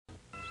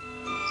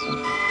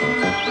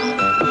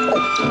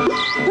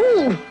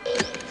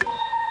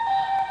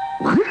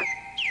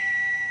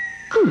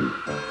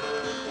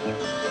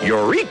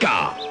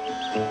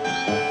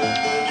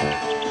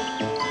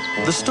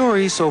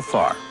story so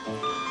far.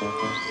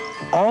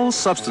 All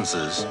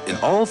substances in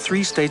all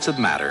three states of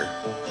matter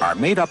are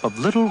made up of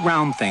little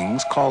round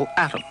things called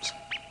atoms.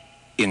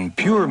 In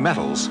pure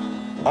metals,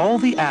 all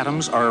the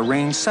atoms are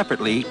arranged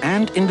separately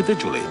and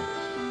individually.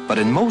 But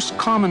in most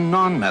common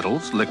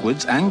non-metals,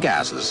 liquids, and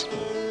gases,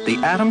 the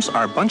atoms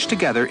are bunched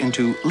together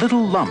into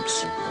little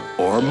lumps,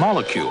 or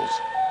molecules.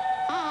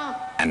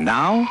 And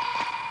now,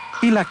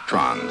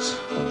 electrons.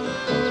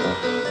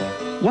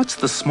 What's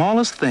the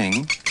smallest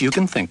thing you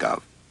can think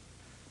of?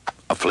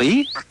 A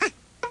flea?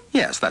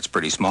 Yes, that's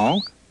pretty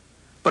small.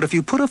 But if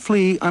you put a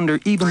flea under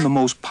even the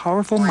most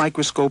powerful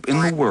microscope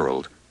in the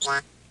world,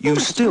 you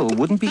still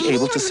wouldn't be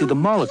able to see the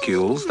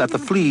molecules that the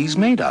flea's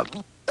made of,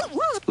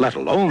 let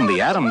alone the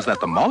atoms that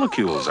the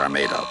molecules are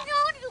made of.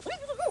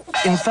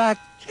 In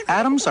fact,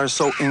 atoms are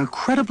so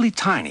incredibly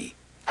tiny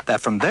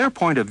that from their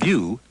point of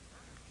view,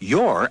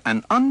 you're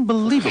an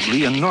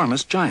unbelievably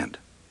enormous giant.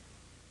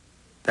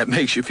 That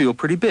makes you feel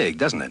pretty big,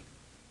 doesn't it?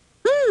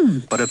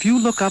 But if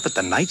you look up at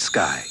the night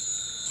sky,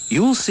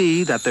 you'll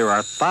see that there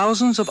are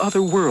thousands of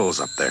other worlds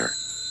up there.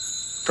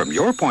 From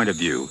your point of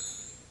view,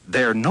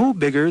 they're no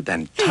bigger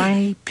than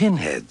tiny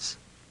pinheads.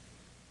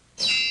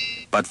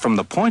 But from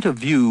the point of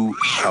view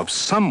of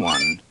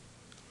someone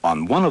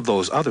on one of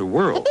those other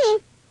worlds,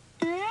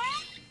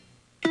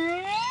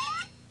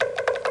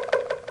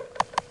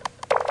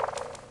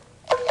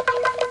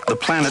 the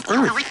planet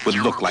Earth would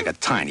look like a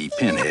tiny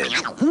pinhead.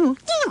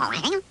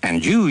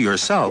 And you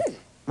yourself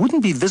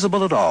wouldn't be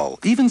visible at all,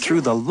 even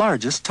through the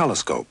largest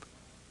telescope.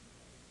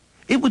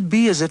 It would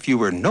be as if you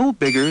were no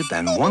bigger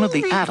than one of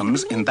the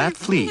atoms in that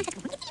flea.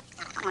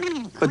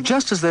 But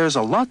just as there's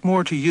a lot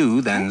more to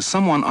you than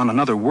someone on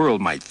another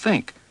world might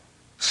think,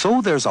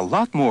 so there's a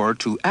lot more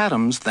to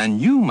atoms than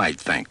you might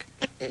think.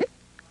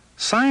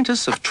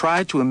 Scientists have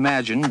tried to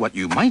imagine what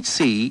you might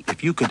see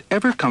if you could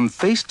ever come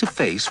face to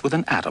face with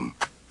an atom.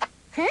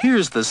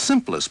 Here's the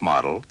simplest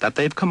model that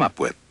they've come up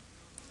with.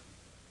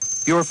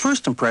 Your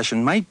first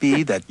impression might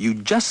be that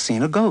you'd just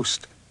seen a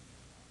ghost,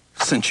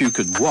 since you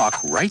could walk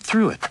right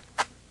through it.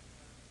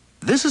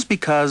 This is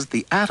because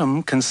the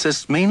atom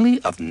consists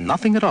mainly of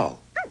nothing at all.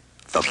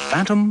 The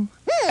phantom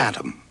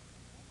atom.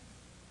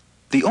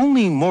 The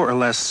only more or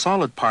less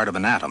solid part of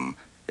an atom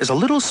is a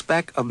little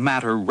speck of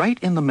matter right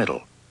in the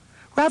middle,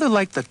 rather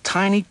like the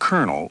tiny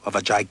kernel of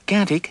a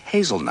gigantic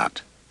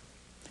hazelnut.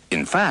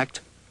 In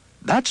fact,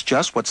 that's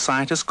just what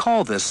scientists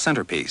call this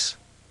centerpiece,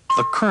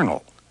 the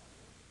kernel.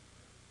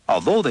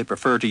 Although they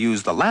prefer to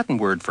use the Latin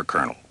word for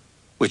kernel,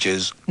 which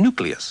is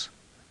nucleus.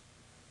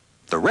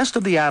 The rest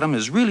of the atom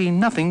is really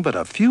nothing but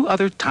a few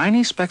other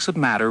tiny specks of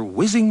matter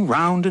whizzing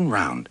round and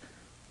round.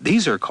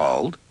 These are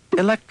called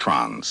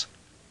electrons.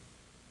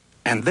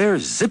 And they're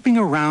zipping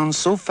around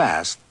so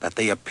fast that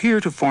they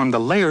appear to form the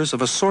layers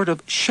of a sort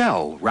of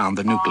shell round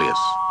the nucleus.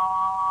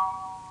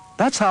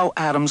 That's how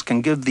atoms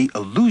can give the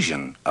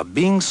illusion of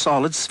being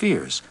solid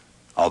spheres,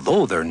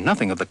 although they're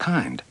nothing of the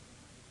kind.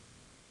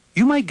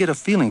 You might get a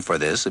feeling for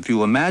this if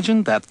you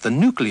imagine that the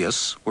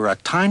nucleus were a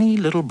tiny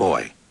little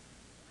boy,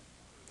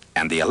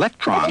 and the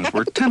electrons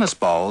were tennis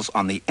balls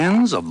on the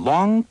ends of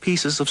long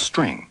pieces of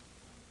string.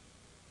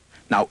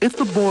 Now, if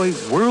the boy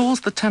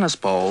whirls the tennis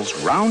balls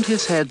round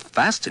his head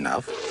fast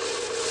enough,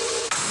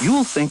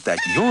 you'll think that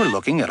you're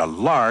looking at a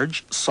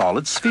large,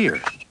 solid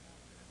sphere,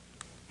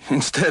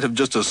 instead of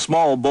just a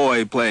small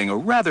boy playing a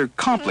rather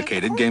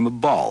complicated game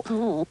of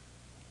ball.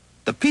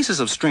 The pieces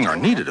of string are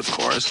needed, of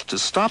course, to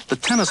stop the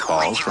tennis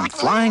balls from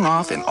flying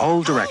off in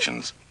all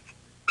directions.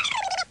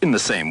 In the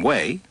same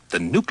way, the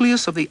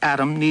nucleus of the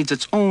atom needs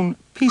its own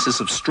pieces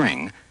of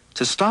string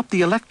to stop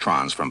the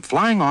electrons from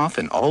flying off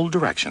in all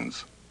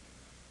directions.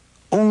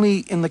 Only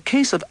in the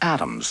case of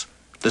atoms,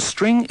 the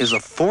string is a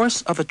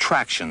force of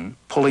attraction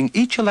pulling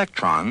each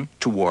electron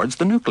towards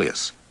the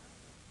nucleus.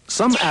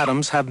 Some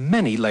atoms have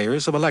many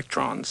layers of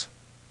electrons.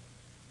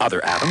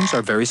 Other atoms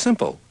are very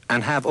simple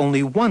and have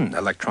only one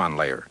electron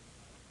layer.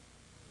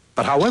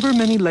 But however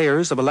many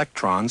layers of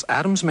electrons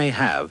atoms may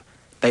have,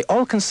 they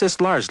all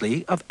consist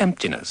largely of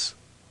emptiness.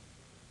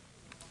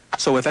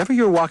 So if ever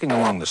you're walking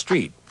along the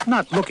street,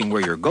 not looking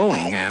where you're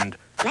going, and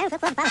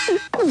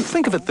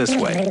think of it this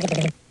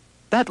way.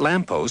 That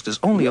lamppost is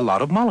only a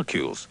lot of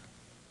molecules,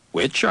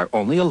 which are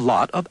only a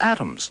lot of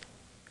atoms,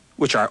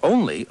 which are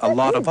only a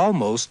lot of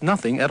almost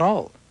nothing at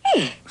all.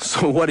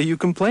 So what are you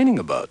complaining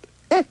about?